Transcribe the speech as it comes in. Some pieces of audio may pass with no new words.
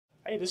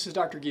Hey, this is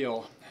Dr.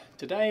 Gill.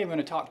 Today I'm going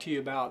to talk to you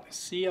about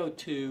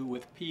CO2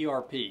 with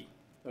PRP.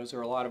 Those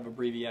are a lot of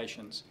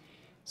abbreviations.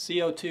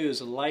 CO2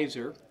 is a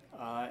laser,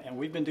 and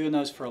we've been doing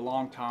those for a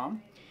long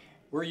time.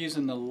 We're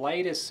using the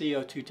latest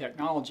CO2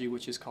 technology,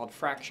 which is called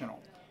fractional.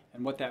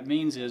 And what that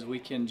means is we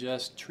can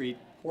just treat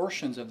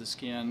portions of the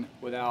skin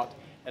without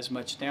as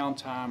much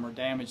downtime or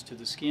damage to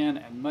the skin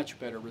and much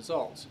better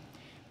results.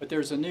 But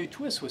there's a new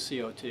twist with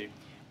CO2.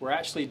 We're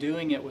actually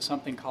doing it with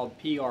something called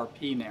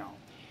PRP now.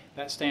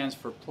 That stands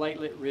for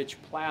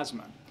platelet-rich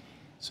plasma.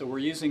 So we're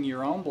using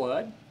your own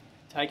blood,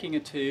 taking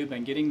a tube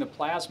and getting the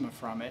plasma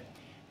from it,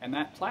 and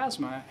that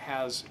plasma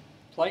has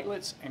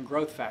platelets and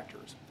growth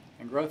factors.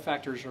 And growth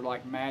factors are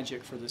like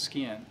magic for the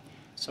skin.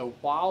 So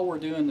while we're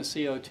doing the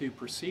CO2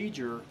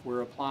 procedure,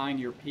 we're applying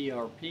your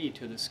PRP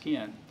to the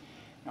skin.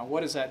 Now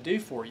what does that do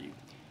for you?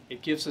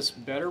 It gives us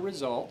better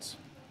results,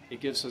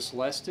 it gives us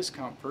less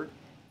discomfort,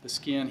 the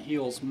skin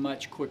heals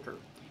much quicker.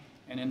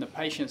 And in the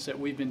patients that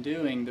we've been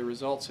doing, the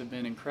results have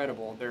been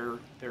incredible.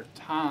 Their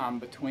time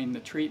between the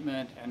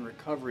treatment and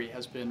recovery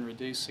has been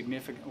reduced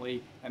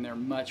significantly, and they're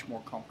much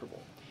more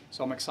comfortable.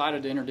 So I'm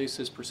excited to introduce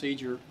this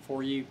procedure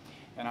for you,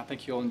 and I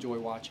think you'll enjoy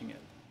watching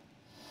it.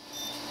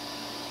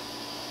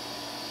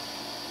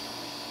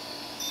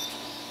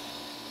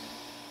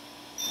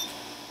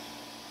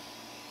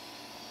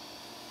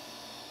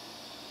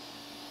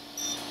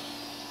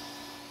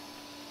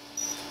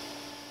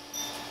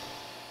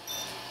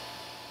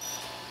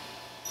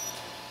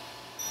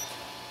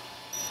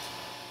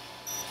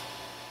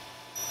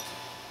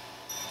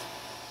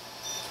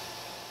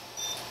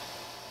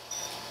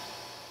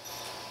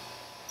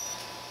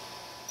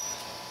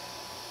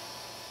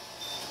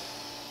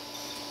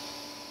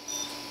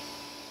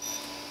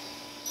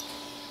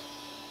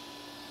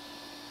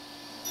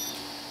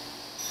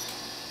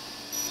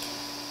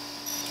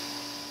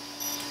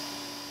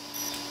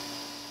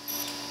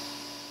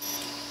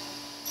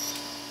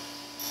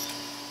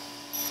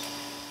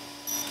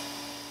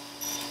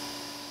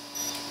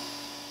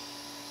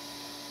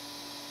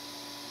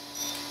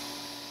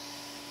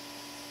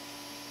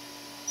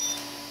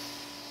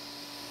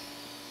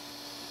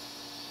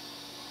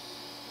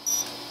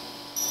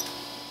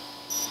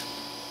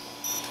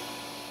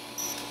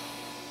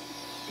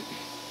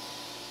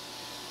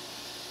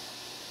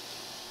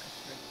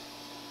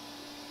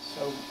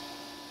 So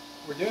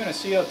we're doing a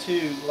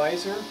CO2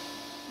 laser,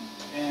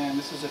 and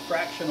this is a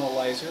fractional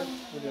laser.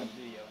 We're doing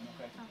video,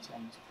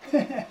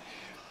 okay?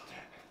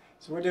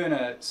 So we're doing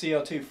a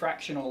CO2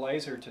 fractional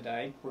laser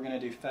today. We're going to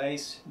do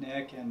face,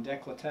 neck, and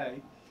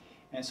décolleté.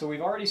 And so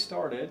we've already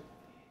started,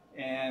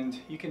 and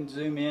you can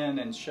zoom in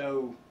and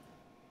show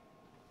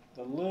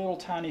the little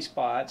tiny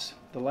spots.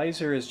 The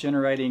laser is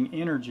generating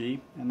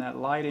energy, and that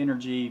light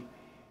energy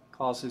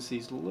causes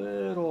these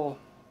little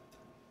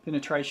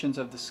penetrations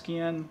of the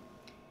skin.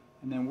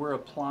 And then we're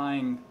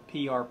applying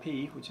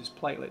PRP, which is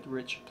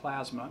platelet-rich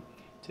plasma,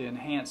 to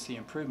enhance the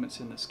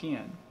improvements in the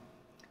skin.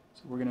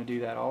 So we're going to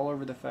do that all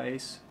over the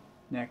face,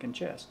 neck, and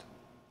chest.